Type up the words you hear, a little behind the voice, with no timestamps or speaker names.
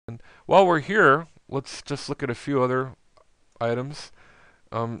While we're here, let's just look at a few other items.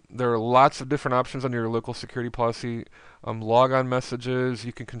 There are lots of different options under your local security policy. Log on messages,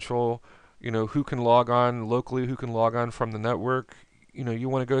 you can control, who can log on locally, who can log on from the network. You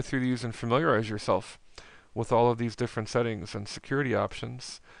want to go through these and familiarize yourself with all of these different settings and security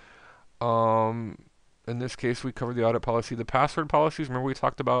options. Um, in this case, we covered the audit policy. The password policies, remember we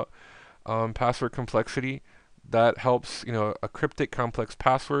talked about password complexity. That helps, a cryptic complex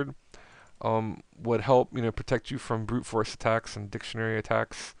password would help, protect you from brute force attacks and dictionary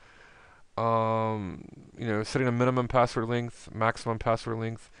attacks. Setting a minimum password length, maximum password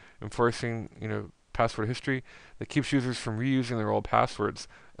length, enforcing, password history that keeps users from reusing their old passwords,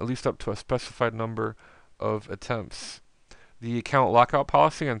 at least up to a specified number of attempts. The account lockout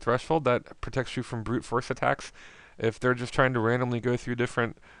policy and threshold that protects you from brute force attacks. If they're just trying to randomly go through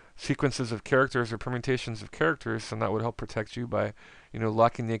different sequences of characters or permutations of characters, then that would help protect you by,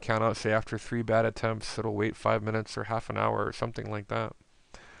 locking the account out, say after 3 bad attempts, it'll wait 5 minutes or half an hour or something like that.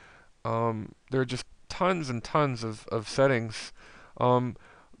 There are just tons and tons of settings. Um,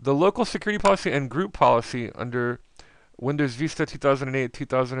 the local security policy and group policy under Windows Vista 2008,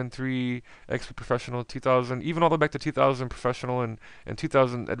 2003, XP Professional 2000, even all the way back to 2000 Professional and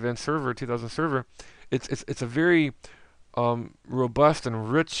 2000 Advanced Server, 2000 Server. It's a very robust and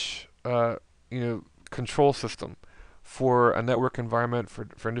rich control system for a network environment,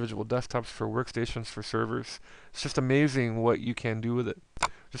 for individual desktops, for workstations, for servers. It's just amazing what you can do with it.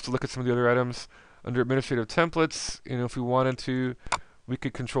 Just to look at some of the other items under administrative templates, if we wanted to, we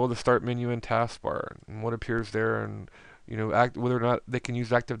could control the start menu and taskbar and what appears there, and whether or not they can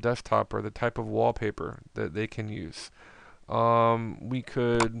use active desktop or the type of wallpaper that they can use. We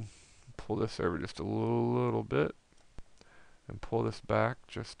could pull this over just a little bit and pull this back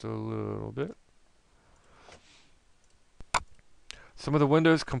just a little bit. Some of the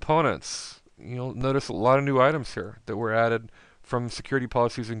Windows components, you'll notice a lot of new items here that were added from security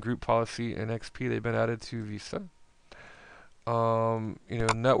policies and group policy and XP. They've been added to Vista.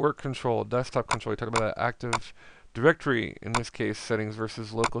 Network control, desktop control. We talked about that active directory, in this case, settings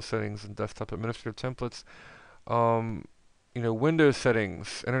versus local settings and desktop administrative templates. Windows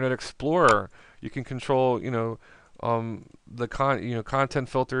settings, Internet Explorer. You can control, the content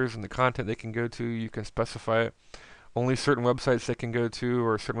filters and the content they can go to. You can specify it. Only certain websites they can go to,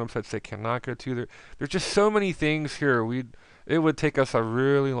 or certain websites they cannot go to. There's just so many things here. It would take us a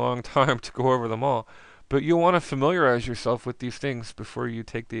really long time to go over them all. But you'll want to familiarize yourself with these things before you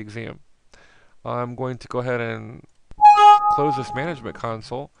take the exam. I'm going to go ahead and close this management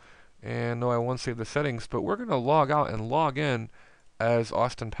console. And no, I won't save the settings, but we're going to log out and log in as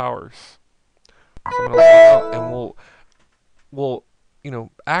Austin Powers. So I'm going to log out and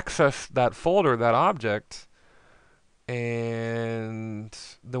we'll access that folder, that object, and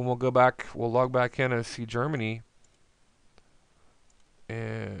then we'll log back in as C Germany,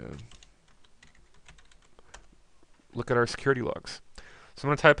 and look at our security logs. So I'm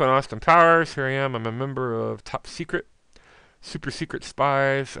going to type in Austin Powers. Here I am. I'm a member of Top Secret, Super Secret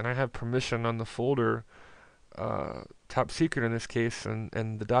Spies, and I have permission on the folder, Top Secret in this case, and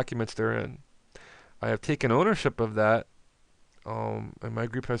the documents therein. I have taken ownership of that, and my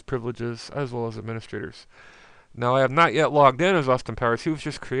group has privileges as well as administrators. Now I have not yet logged in as Austin Powers. He was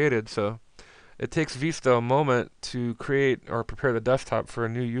just created, so it takes Vista a moment to create or prepare the desktop for a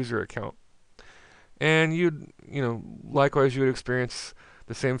new user account. And likewise, you would experience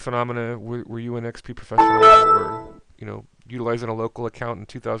the same phenomena were you an XP professional or, utilizing a local account in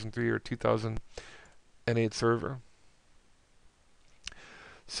 2003 or 2008 server.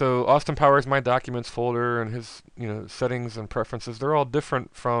 So Austin Powers, my documents folder, and his, settings and preferences, they're all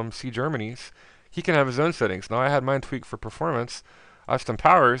different from C Germany's. He can have his own settings. Now I had mine tweaked for performance. Austin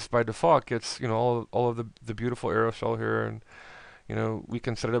Powers, by default, gets, all of the beautiful aeroshell here, and we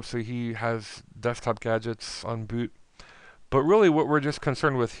can set it up so he has desktop gadgets on boot. But really what we're just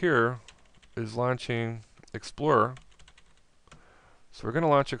concerned with here is launching Explorer. So we're going to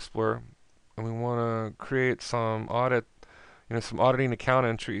launch Explorer, and we want to create some some auditing account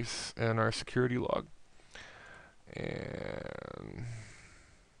entries in our security log. And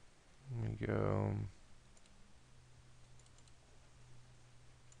let me go.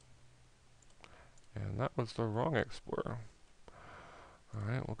 And that was the wrong Explorer.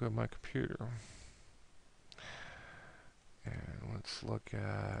 Alright, we'll go to my computer. And let's look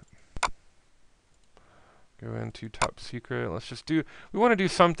at, go into Top Secret. Let's just we want to do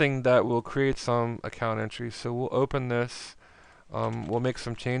something that will create some account entries. So we'll open this. We'll make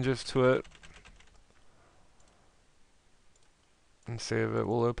some changes to it and save it.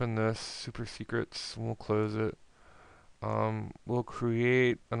 We'll open this, Super Secrets, and we'll close it. We'll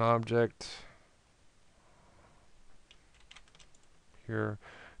create an object here.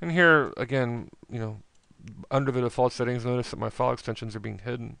 And here, again, under the default settings, notice that my file extensions are being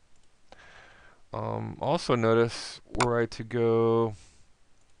hidden. Also notice, were I to go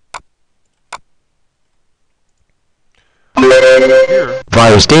here,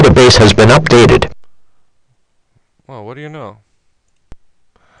 Virus database has been updated. well, what do you know?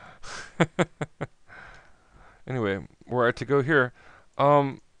 Anyway, were I to go here,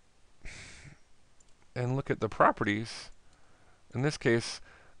 um, and look at the properties, in this case,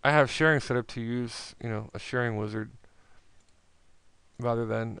 I have sharing set up to use, a sharing wizard rather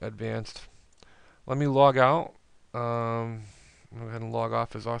than advanced. Let me log out. I'll go ahead and log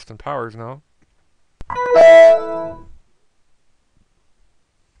off as Austin Powers now.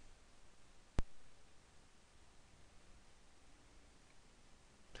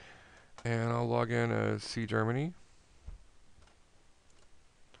 And I'll log in as C Germany.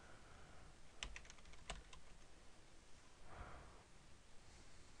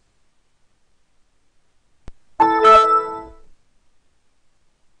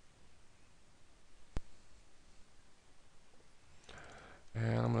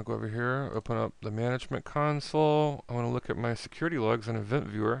 And I'm going to go over here, open up the management console. I want to look at my security logs in Event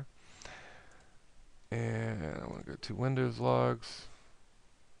Viewer. And I want to go to Windows logs.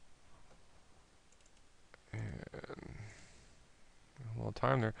 And a little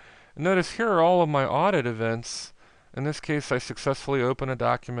time there. And notice here are all of my audit events. In this case, I successfully open a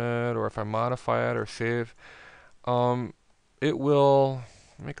document, or if I modify it or save, it will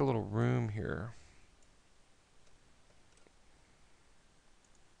make a little room here.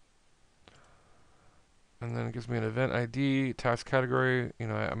 And then it gives me an event ID, task category.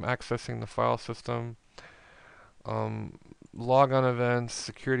 I'm accessing the file system. Log on events,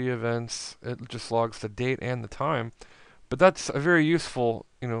 security events. It just logs the date and the time. But that's a very useful,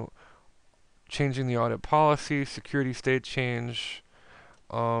 changing the audit policy, security state change.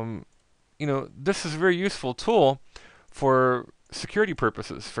 This is a very useful tool for security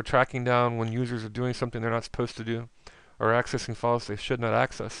purposes, for tracking down when users are doing something they're not supposed to do or accessing files they should not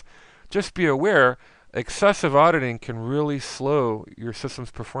access. Just be aware, excessive auditing can really slow your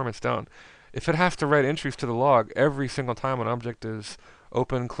system's performance down. If it has to write entries to the log every single time an object is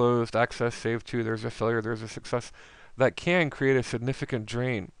open, closed, accessed, saved to, there's a failure, there's a success, that can create a significant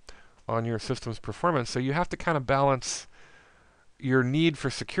drain on your system's performance. So you have to kind of balance your need for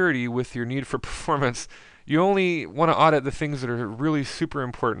security with your need for performance. You only want to audit the things that are really super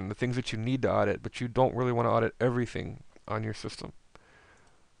important, the things that you need to audit, but you don't really want to audit everything on your system.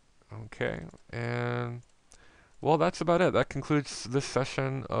 Okay, and well, that's about it. That concludes this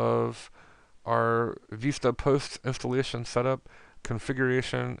session of our Vista post-installation setup,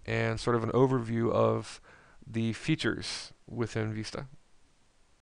 configuration, and sort of an overview of the features within Vista.